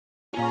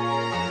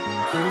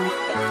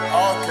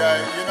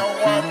you know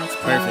what? It's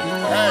perfect.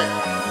 Hey,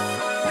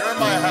 you're in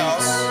my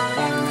house.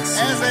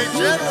 As a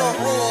general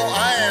rule,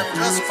 I am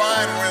just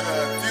fine with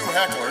a few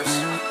hecklers.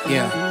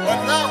 Yeah.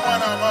 But not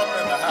when I'm up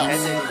in the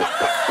house.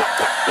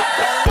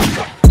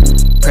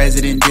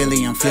 President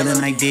Dilly, I'm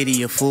feeling like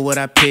Diddy, a fool what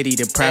I pity,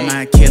 to pride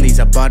my Achilles.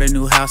 I bought a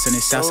new house and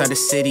it's outside the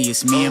city.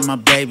 It's me and my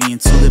baby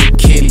and two little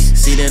kitties.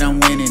 See that I'm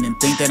winning and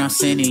think that I'm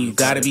sinning. You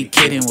gotta be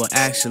kidding. Well,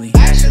 actually,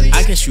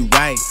 I guess you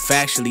right,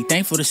 factually.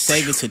 Thankful to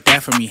Savior to die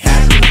for me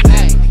happily.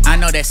 I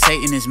know that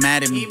Satan is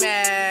mad at me.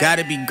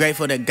 Gotta be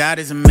grateful that God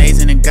is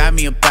amazing and got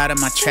me up out of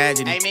my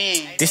tragedy.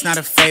 This not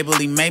a fable,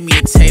 he made me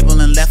a table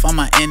and left all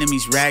my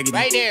enemies raggedy.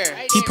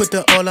 He put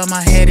the oil on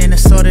my head and the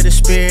sword of the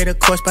spirit. Of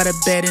course by the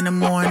bed in the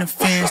more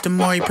interference, the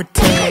more he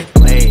protect.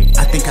 Wait,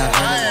 I think I heard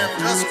I am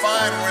just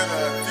fine with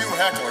a few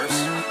hecklers.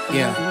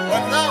 Yeah.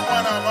 But not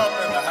when I'm up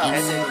in the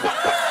house.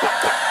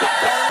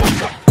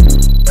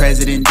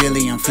 President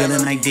Dilly, I'm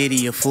feeling like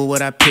Diddy, a fool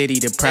what I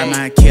pity, to pride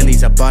my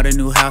Achilles. I bought a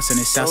new house and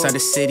it's outside the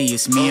city.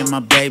 It's me and my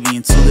baby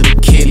and two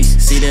little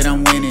kitties. See that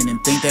I'm winning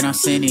and think that I'm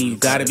sinning. You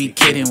gotta be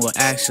kidding. Well,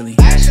 actually,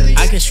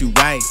 I guess you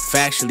right,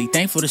 factually.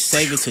 Thankful to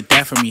Savior to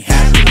die for me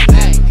happily.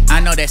 I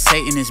know that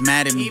Satan is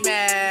mad at me.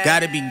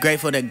 Gotta be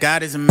grateful that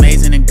God is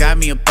amazing and got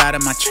me up out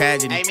of my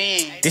tragedy.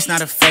 This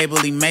not a fable,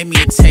 he made me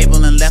a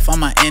table and left all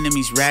my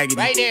enemies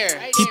raggedy.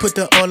 He put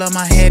the oil on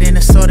my head and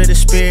the sword of the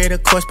spirit.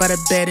 Of course by the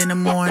bed in the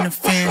more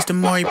interference, the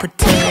more he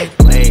protect.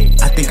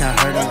 Wait, I think I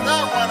heard him.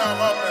 Not when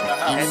I'm up in the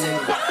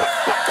house.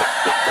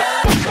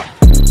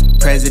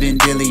 President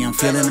Dilly, I'm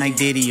feeling like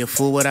Diddy, a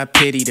fool what I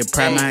pity, to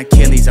pride my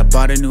Achilles. I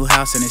bought a new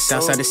house and it's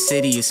outside the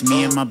city. It's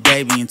me and my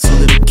baby and two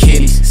little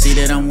kitties. See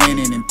that I'm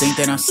winning and think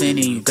that I'm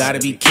sinning. You gotta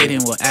be kidding.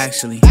 Well,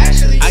 actually,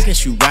 I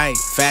guess you right,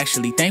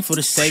 factually. Thankful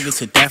to Savior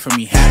to die for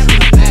me happily.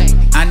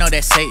 I know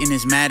that Satan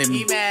is mad at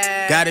me.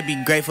 Gotta be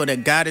grateful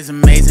that God is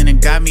amazing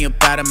and got me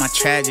up out of my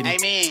tragedy.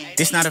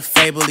 This not a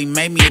fable, he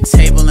made me a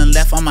table and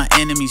left all my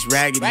enemies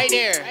raggedy.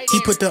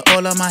 He put the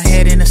oil on my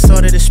head and the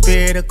sword of the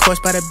spirit. Of course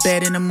by the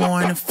bed in the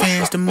more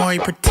interference, the more he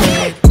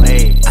protect.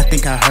 Wait, I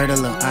think I heard a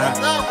little Not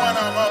when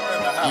I'm up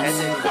in the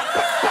house.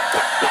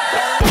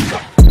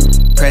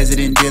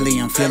 President Dilly,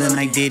 I'm feeling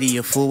like Diddy,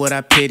 a fool what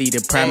I pity,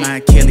 to pride my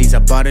Achilles. I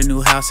bought a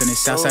new house and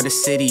it's outside the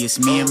city. It's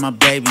me and my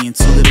baby and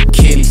two little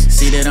kitties.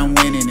 See that I'm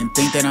winning and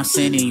think that I'm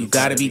sinning. You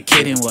gotta be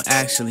kidding. Well,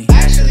 actually,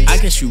 I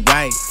guess you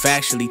right,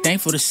 factually.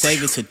 Thankful to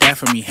Savior to die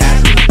for me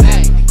happily.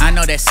 I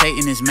know that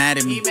Satan is mad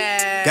at me.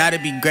 Gotta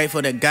be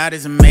grateful that God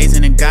is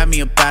amazing and got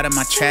me up out of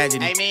my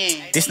tragedy.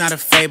 This not a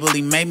fable,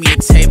 he made me a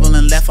table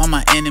and left all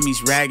my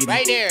enemies raggedy.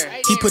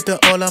 He put the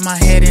oil on my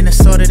head and the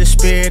sword of the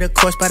spirit. Of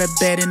course by the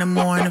bed in the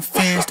more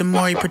interference, the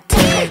more he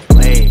protect.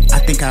 Wait, I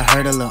think I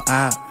heard a little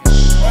But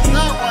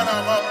not when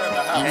I'm up in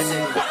the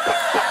house.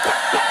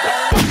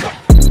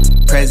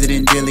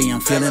 President Dilly, I'm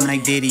feeling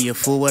like Diddy, a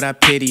fool what I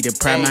pity, to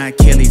pride my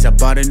Achilles. I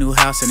bought a new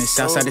house and it's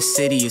outside the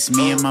city. It's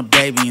me and my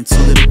baby and two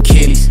little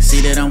kitties.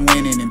 See that I'm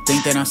winning and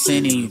think that I'm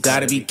sinning. You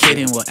gotta be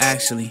kidding. Well,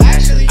 actually,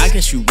 I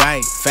guess you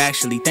right,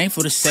 factually.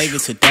 Thankful to Savior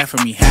to die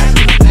for me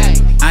happily.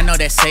 I know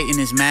that Satan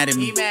is mad at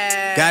me.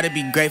 Gotta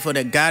be grateful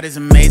that God is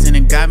amazing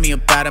and got me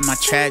up out of my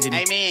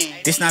tragedy.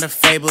 This not a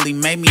fable, he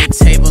made me a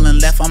table and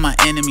left all my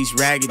enemies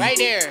raggedy.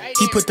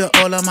 He put the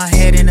oil on my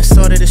head and the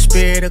sword of the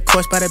spirit. Of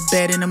course by the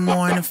bed in the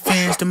more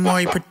interference, the more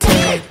he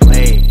protect.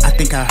 Wait, I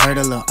think I heard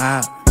a little